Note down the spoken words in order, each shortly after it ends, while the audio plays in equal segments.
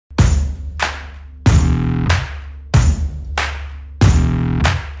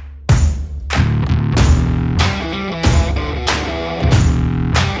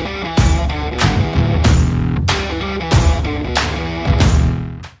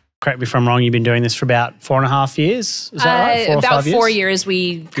correct me if I'm wrong, you've been doing this for about 4.5 years. Is that right? 4 or 5 about years? 4 years,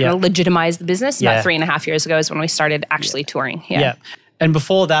 we kind of legitimized the business. About 3.5 years ago is when we started actually touring. Yeah. And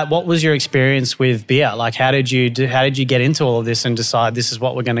before that, what was your experience with beer? Like, how did you get into all of this and decide this is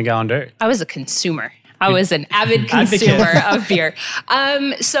what we're going to go and do? I was a consumer. I was an avid consumer of beer.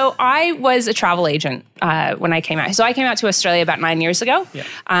 So I was a travel agent when I came out. So I came out to Australia about 9 years ago.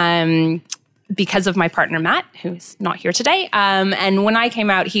 Because of my partner, Matt, who's not here today. And when I came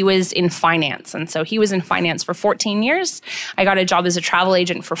out, he was in finance. And so he was in finance for 14 years. I got a job as a travel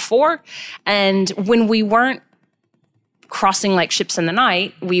agent for 4. And when we weren't crossing like ships in the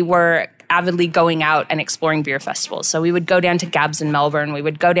night, we were avidly going out and exploring beer festivals. So we would go down to Gabs in Melbourne. We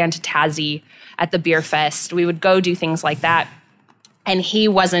would go down to Tassie at the beer fest. We would go do things like that. And he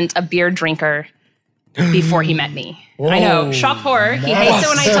wasn't a beer drinker before he met me. Whoa, I know, shock horror. Nice. He hates it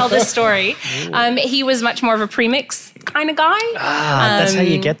when I tell this story. He was much more of a premix kind of guy. That's how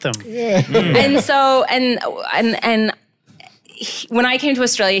you get them. And so, when I came to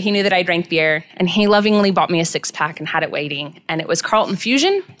Australia, he knew that I drank beer, and he lovingly bought me a 6-pack and had it waiting. And it was Carlton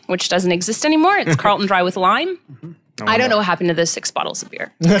Fusion, which doesn't exist anymore. It's Carlton Dry with Lime. I don't know what happened to those 6 bottles of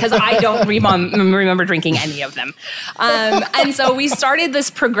beer because I don't remember drinking any of them. And so we started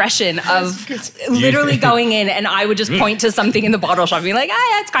this progression of literally going in, and I would just point to something in the bottle shop and be like,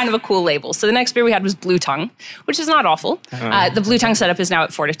 that's kind of a cool label. So the next beer we had was Blue Tongue, which is not awful. The Blue Tongue setup is now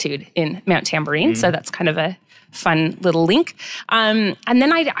at Fortitude in Mount Tambourine. So that's kind of a fun little link. And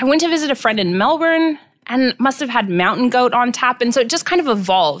then I went to visit a friend in Melbourne and must have had Mountain Goat on tap. And so it just kind of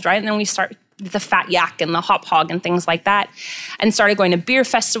evolved, right? And then we start the Fat Yak and the Hop Hog and things like that, and started going to beer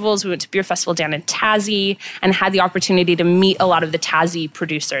festivals. We went to beer festival down in Tassie and had the opportunity to meet a lot of the Tassie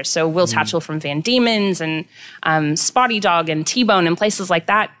producers. So Will Tatchell from Van Diemen's and Spotty Dog and T-Bone and places like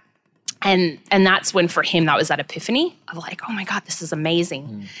that. And that's when for him that was that epiphany of like, oh my God, this is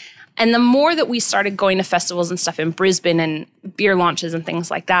amazing. And the more that we started going to festivals and stuff in Brisbane and beer launches and things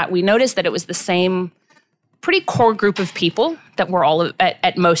like that, we noticed that it was the same pretty core group of people that were all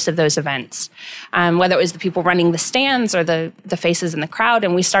at most of those events, whether it was the people running the stands or the faces in the crowd.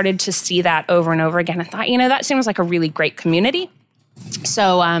 And we started to see that over and over again. I thought, that seems like a really great community.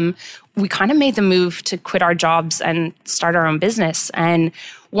 So we kind of made the move to quit our jobs and start our own business and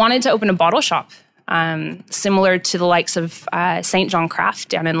wanted to open a bottle shop, similar to the likes of St. John Craft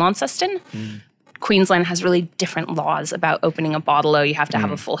down in Launceston. Queensland has really different laws about opening a bottle-o. You have to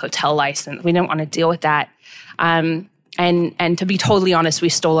have a full hotel license. We don't want to deal with that. And to be totally honest, we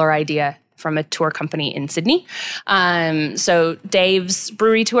stole our idea from a tour company in Sydney. So Dave's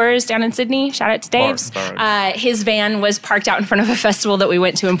Brewery Tours down in Sydney, shout out to Dave's. His van was parked out in front of a festival that we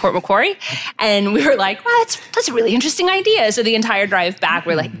went to in Port Macquarie. And we were like, well, that's a really interesting idea. So the entire drive back,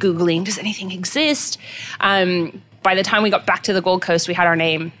 we're like Googling, does anything exist? By the time we got back to the Gold Coast, we had our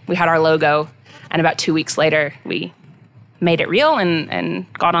name, we had our logo. And about 2 weeks later, we made it real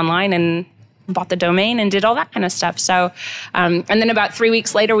and got online and bought the domain and did all that kind of stuff. So, and then about 3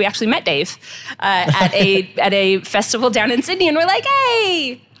 weeks later, we actually met Dave at a festival down in Sydney. And we're like,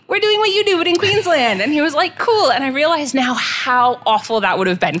 hey, we're doing what you do, but in Queensland. And he was like, cool. And I realized now how awful that would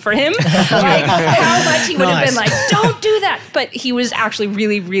have been for him. Like how much he would have been like, don't do that. But he was actually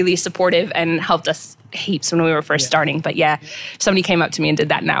really, really supportive and helped us heaps when we were first starting. But yeah, if somebody came up to me and did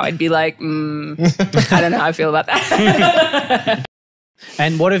that now, I'd be like, I don't know how I feel about that.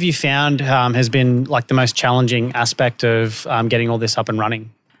 And what have you found has been like the most challenging aspect of getting all this up and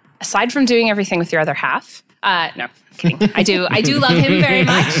running? Aside from doing everything with your other half, no, kidding. I do love him very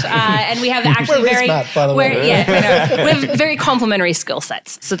much, and we have actually we have very complementary skill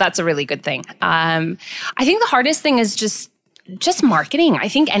sets. So that's a really good thing. I think the hardest thing is just marketing. I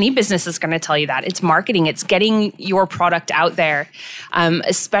think any business is going to tell you that. It's marketing. It's getting your product out there,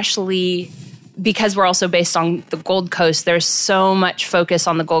 especially because we're also based on the Gold Coast. There's so much focus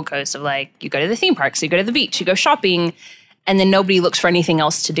on the Gold Coast of like, you go to the theme parks, you go to the beach, you go shopping, and then nobody looks for anything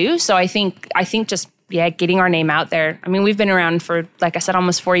else to do. So I think just getting our name out there. I mean, we've been around for, like I said,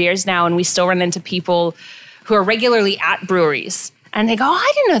 almost 4 years now, and we still run into people who are regularly at breweries. And they go, oh,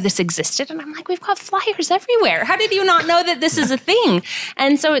 I didn't know this existed. And I'm like, we've got flyers everywhere. How did you not know that this is a thing?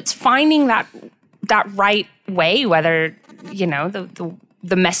 And so it's finding that right way, whether,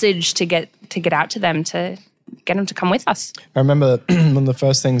 the message to get out to them, to get them to come with us. I remember one of the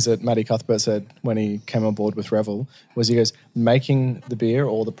first things that Matty Cuthbert said when he came on board with Revel was he goes, making the beer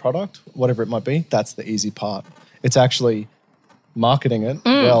or the product, whatever it might be, that's the easy part. It's actually marketing it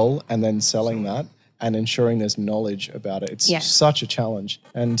well and then selling that and ensuring there's knowledge about it. It's such a challenge.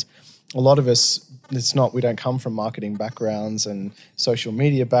 And a lot of us, we don't come from marketing backgrounds and social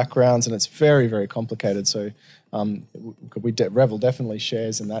media backgrounds, and it's very, very complicated. So Revel definitely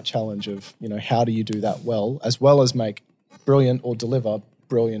shares in that challenge of, how do you do that well as make brilliant or deliver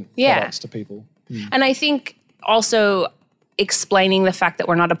brilliant products to people. And I think also explaining the fact that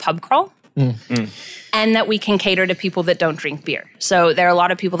we're not a pub crawl. And that we can cater to people that don't drink beer. So there are a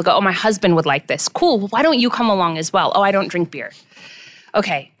lot of people that go, oh, my husband would like this. Cool. Well, why don't you come along as well? Oh, I don't drink beer.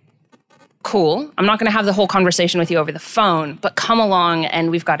 Okay, cool. I'm not going to have the whole conversation with you over the phone, but come along,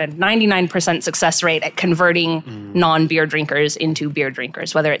 and we've got a 99% success rate at converting non-beer drinkers into beer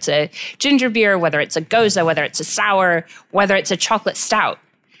drinkers, whether it's a ginger beer, whether it's a goza, whether it's a sour, whether it's a chocolate stout.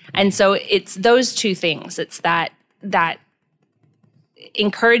 And so it's those two things. It's that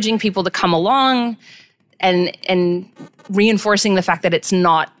encouraging people to come along and reinforcing the fact that it's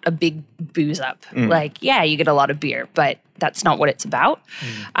not a big booze up. Like, you get a lot of beer, but that's not what it's about.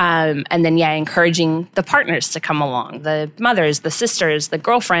 And then, encouraging the partners to come along, the mothers, the sisters, the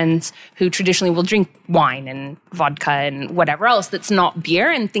girlfriends who traditionally will drink wine and vodka and whatever else that's not beer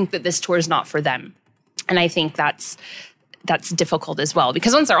and think that this tour is not for them. And I think that's difficult as well,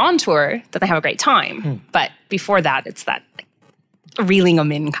 because once they're on tour, then they have a great time. But before that, it's that reeling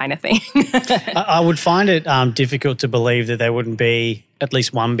them in kind of thing. I would find it difficult to believe that there wouldn't be at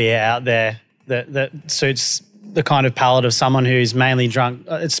least one beer out there that suits the kind of palate of someone who's mainly drunk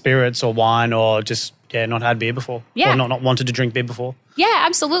spirits or wine, or just not had beer before, or not wanted to drink beer before. Yeah,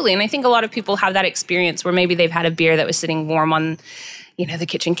 absolutely. And I think a lot of people have that experience where maybe they've had a beer that was sitting warm on the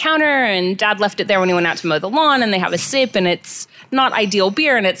kitchen counter, and dad left it there when he went out to mow the lawn, and they have a sip, and it's not ideal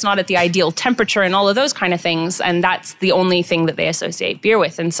beer, and it's not at the ideal temperature, and all of those kind of things. And that's the only thing that they associate beer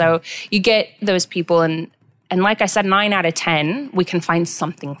with. And so you get those people, and like I said, 9 out of 10, we can find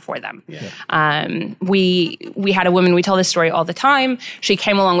something for them. We had a woman, we tell this story all the time. She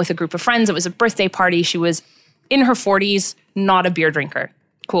came along with a group of friends. It was a birthday party. She was in her 40s, not a beer drinker.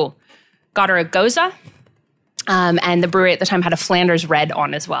 Cool. Got her a goza. And the brewery at the time had a Flanders Red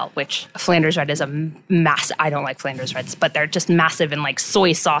on as well, which a Flanders Red is a massive, I don't like Flanders Reds, but they're just massive and like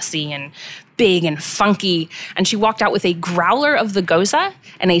soy saucy and big and funky. And she walked out with a growler of the goza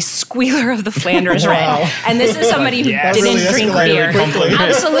and a squealer of the Flanders Red. And this is somebody who didn't really drink beer.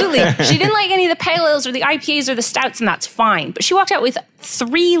 Absolutely. Yeah. She didn't like any of the pale ales or the IPAs or the stouts, and that's fine. But she walked out with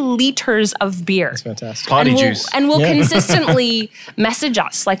 3 liters of beer. That's fantastic. Party juice. And will consistently message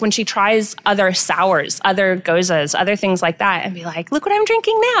us, like when she tries other sours, other gozas, other things like that, and be like, look what I'm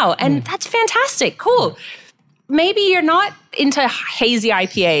drinking now. And that's fantastic. Cool. Maybe you're not into hazy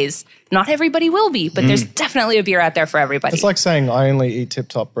IPAs. Not everybody will be, but there's definitely a beer out there for everybody. It's like saying I only eat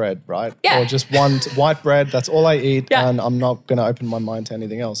tip-top bread, right? Yeah. Or just one white bread, that's all I eat, and I'm not going to open my mind to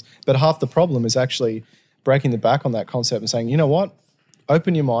anything else. But half the problem is actually breaking the back on that concept and saying, you know what?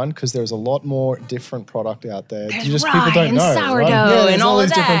 Open your mind, because there's a lot more different product out there. There's people don't and know. sourdough right? and all all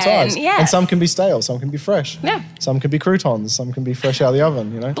these of different that. types. Yeah. And some can be stale, some can be fresh. Yeah. Some can be croutons, some can be fresh out of the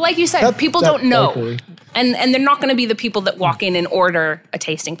oven, But like you said, people don't know. locally. And they're not going to be the people that walk in and order a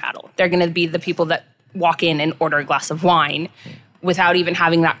tasting paddle. They're going to be the people that walk in and order a glass of wine without even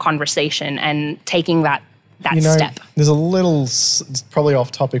having that conversation and taking that step. There's a little, it's probably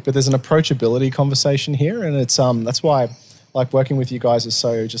off topic, but there's an approachability conversation here, and it's that's why like working with you guys is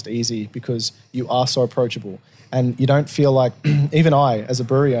so just easy, because you are so approachable, and you don't feel like, even I as a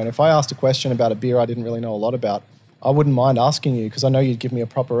brewery owner, if I asked a question about a beer I didn't really know a lot about, I wouldn't mind asking you, because I know you'd give me a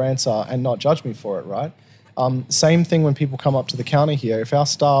proper answer and not judge me for it, right? Same thing when people come up to the counter here. If our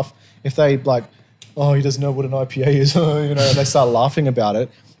staff, if they like, oh, he doesn't know what an IPA is, and they start laughing about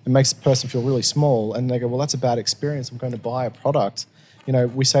it, it makes the person feel really small, and they go, well, that's a bad experience. I'm going to buy a product.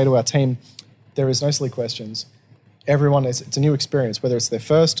 We say to our team, there is no silly questions. Everyone, it's a new experience, whether it's their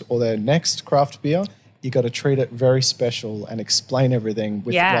first or their next craft beer. You got to treat it very special and explain everything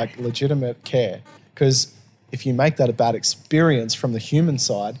with like legitimate care. Because if you make that a bad experience from the human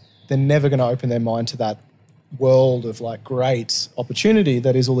side, they're never going to open their mind to that world of like great opportunity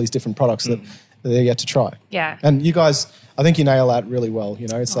that is all these different products that they get to try. Yeah. And you guys, I think you nail that really well.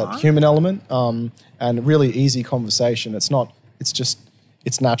 It's that human element and really easy conversation. It's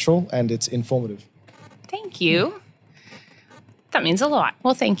natural and it's informative. Thank you. That means a lot.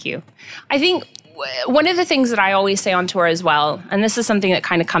 Well, thank you. I think one of the things that I always say on tour as well, and this is something that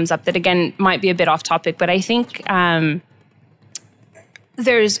kind of comes up that, again, might be a bit off topic, but I think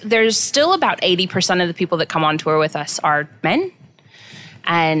there's still about 80% of the people that come on tour with us are men.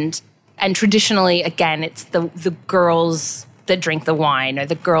 And traditionally, again, it's the girls that drink the wine or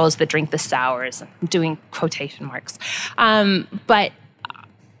the girls that drink the sours. I'm doing quotation marks. But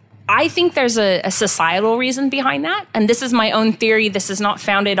I think there's a societal reason behind that. And this is my own theory. This is not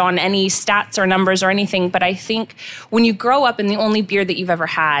founded on any stats or numbers or anything. But I think when you grow up and the only beer that you've ever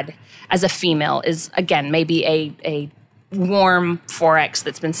had as a female is, again, maybe a warm 4X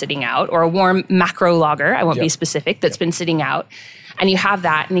that's been sitting out, or a warm macro lager, I won't be specific, that's been sitting out, and you have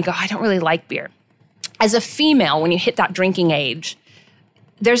that and you go, I don't really like beer. As a female, when you hit that drinking age,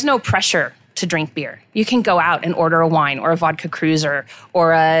 there's no pressure to drink beer. You can go out and order a wine or a vodka cruiser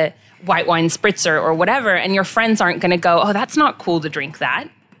or a white wine spritzer or whatever, and your friends aren't going to go, oh, that's not cool to drink that.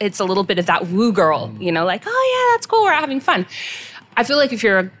 It's a little bit of that woo girl, like, oh yeah, that's cool, we're having fun. I feel like if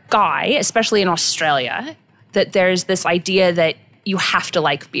you're a guy, especially in Australia, that there's this idea that you have to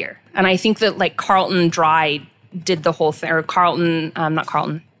like beer. And I think that like Carlton Dry did the whole thing, or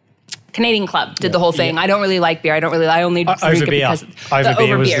Canadian Club did the whole thing. I don't really like beer. I only drink it because over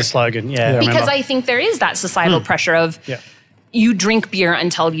beer was the slogan. Yeah. Because I think there is that societal pressure of you drink beer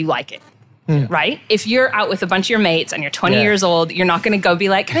until you like it. Right? If you're out with a bunch of your mates and you're 20 years old, you're not going to go be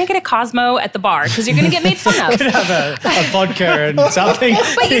like, can I get a Cosmo at the bar? Because you're going to get made fun of. Could have a vodka and something.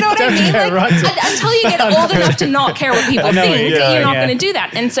 But you know what I mean? Like, until you get old enough to not care what people think, you're not going to do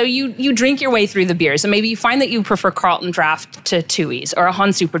that. And so you drink your way through the beers. And maybe you find that you prefer Carlton Draft to Tooheys or a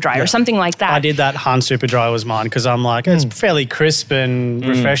Han Super Dry or something like that. I did that. Han Super Dry was mine because I'm like, it's fairly crisp and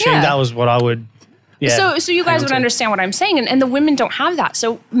refreshing. That was what I would... Yeah, so you guys would understand what I'm saying, and the women don't have that.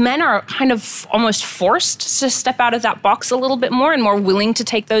 So men are kind of almost forced to step out of that box a little bit more and more willing to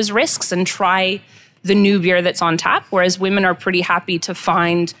take those risks and try the new beer that's on tap, whereas women are pretty happy to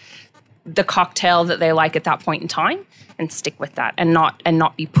find the cocktail that they like at that point in time and stick with that and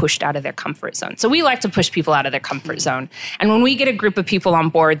not be pushed out of their comfort zone. So we like to push people out of their comfort zone. And when we get a group of people on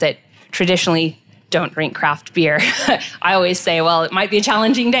board that traditionally don't drink craft beer, I always say, well, it might be a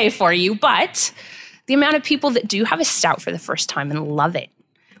challenging day for you, but... the amount of people that do have a stout for the first time and love it,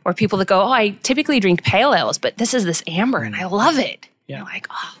 or people that go, oh, I typically drink pale ales, but this is this amber and I love it. Yeah. You're like,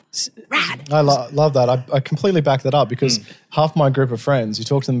 oh, rad. I love that. I completely back that up because half my group of friends, you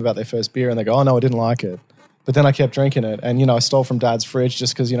talk to them about their first beer and they go, oh, no, I didn't like it. But then I kept drinking it and, I stole from Dad's fridge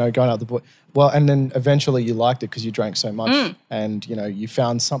just because, going out the... and then eventually you liked it because you drank so much and, you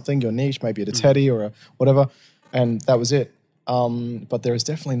found something, your niche, maybe at a Teddy or a whatever, and that was it. But there is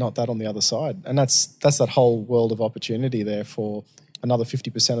definitely not that on the other side. And that's that whole world of opportunity there for another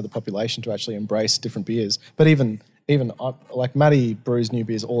 50% of the population to actually embrace different beers. But even like Maddie brews new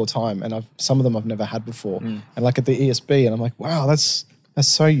beers all the time, and some of them I've never had before. And like at the ESB, and I'm like, wow, that's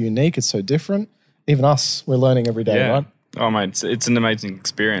so unique. It's so different. Even us, we're learning every day, right? Oh, mate, it's an amazing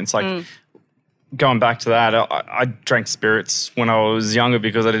experience. Like going back to that, I drank spirits when I was younger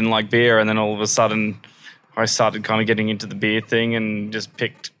because I didn't like beer, and then all of a sudden I started kind of getting into the beer thing and just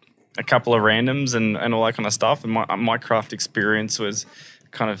picked a couple of randoms and all that kind of stuff. And my craft experience was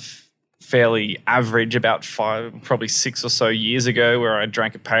kind of fairly average about 6 or so years ago, where I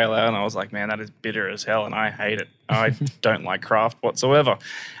drank a pale ale and I was like, man, that is bitter as hell and I hate it. I don't like craft whatsoever.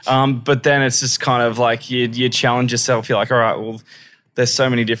 But then it's just kind of like you challenge yourself. You're like, all right, well, there's so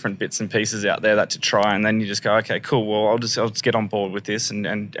many different bits and pieces out there that to try, and then you just go, okay, cool. Well, I'll just get on board with this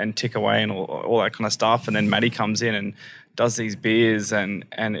and tick away and all that kind of stuff. And then Maddie comes in and does these beers, and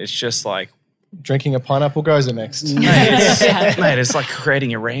it's just like drinking a pineapple goza next. Mate, it's like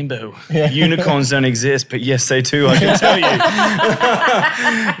creating a rainbow. Yeah. Unicorns don't exist, but yes, they do. I can tell you.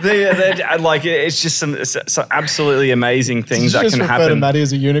 It's just some absolutely amazing things that can happen. Refer to Maddie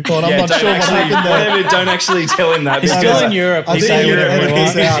as a unicorn. I'm not sure what happened there. Don't actually tell him that. He's still in Europe. He's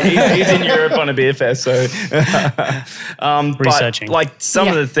in Europe on a beer fest. So, researching. But like some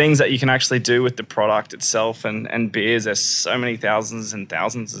of the things that you can actually do with the product itself and beers. There's so many thousands and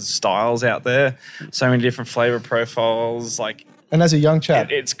thousands of styles out there. So many different flavor profiles, and as a young chap,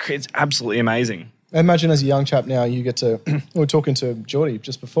 it's absolutely amazing. Imagine as a young chap now, you get to. We were talking to Geordie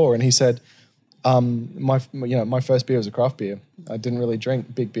just before, and he said, "My first beer was a craft beer. I didn't really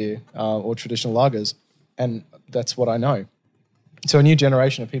drink big beer or traditional lagers, and that's what I know." So a new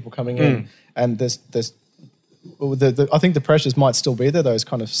generation of people coming in, and there's I think the pressures might still be there, those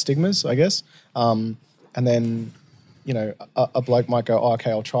kind of stigmas, I guess, and then. A bloke might go, oh, okay,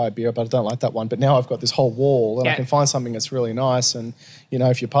 I'll try a beer, but I don't like that one. But now I've got this whole wall and I can find something that's really nice. And,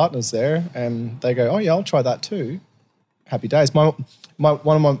 if your partner's there and they go, oh, yeah, I'll try that too. Happy days. One of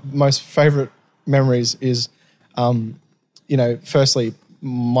my most favourite memories is, firstly,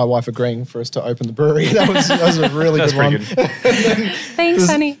 my wife agreeing for us to open the brewery. That was a really good one. Good. Thanks,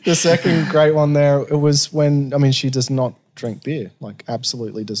 honey. The second great one there, it was when, she does not drink beer, like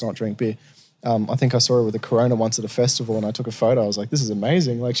absolutely does not drink beer. I think I saw her with a Corona once at a festival and I took a photo. I was like, this is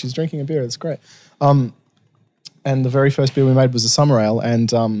amazing. Like, she's drinking a beer. It's great. and the very first beer we made was a summer ale,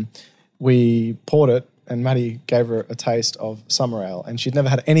 and we poured it, and Maddie gave her a taste of summer ale, and she'd never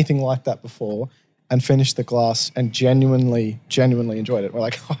had anything like that before, and finished the glass and genuinely enjoyed it. We're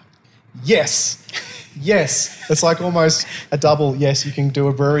like, oh, yes. It's like almost a double, yes, you can do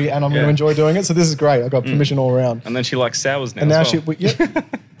a brewery and I'm going to enjoy doing it. So this is great. I got permission all around. And then she likes sours now. And now as well.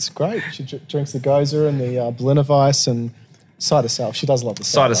 it's great. She drinks the Gozer and the Berliner Weiss and cider sour. She does love the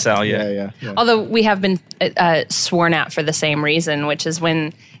cider. Cider sour, yeah. Although we have been sworn at for the same reason, which is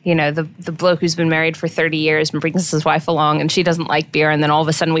when, the bloke who's been married for 30 years and brings his wife along and she doesn't like beer, and then all of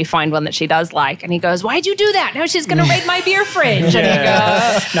a sudden we find one that she does like, and he goes, "Why'd you do that? Now she's going to raid my beer fridge." And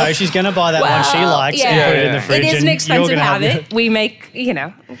he goes, no, she's going to buy that one she likes and put it in the fridge. It is an expensive habit. We make,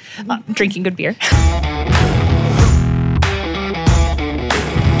 drinking good beer.